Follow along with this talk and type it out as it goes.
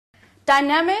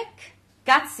Dynamic,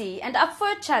 gutsy, and up for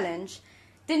a challenge,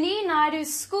 Dini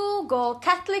Naidu's schoolgirl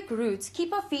Catholic roots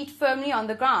keep her feet firmly on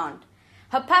the ground.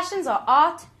 Her passions are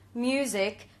art,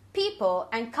 music, people,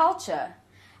 and culture.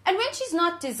 And when she's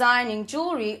not designing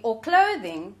jewelry or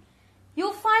clothing,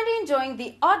 you'll find her enjoying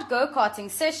the odd go-karting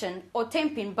session or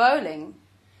temping bowling.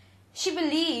 She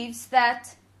believes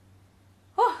that...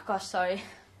 Oh, gosh, sorry.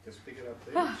 Just pick it up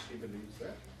there. She believes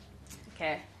that.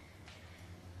 Okay.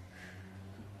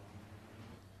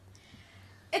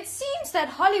 It seems that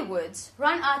Hollywood's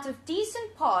run out of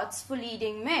decent parts for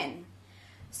leading men.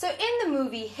 So in the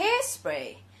movie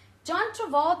Hairspray, John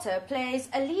Travolta plays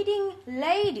a leading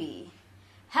lady,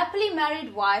 happily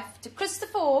married wife to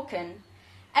Christopher Walken,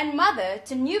 and mother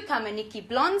to newcomer Nikki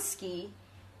Blonsky.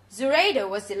 Zoraida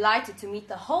was delighted to meet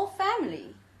the whole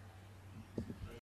family.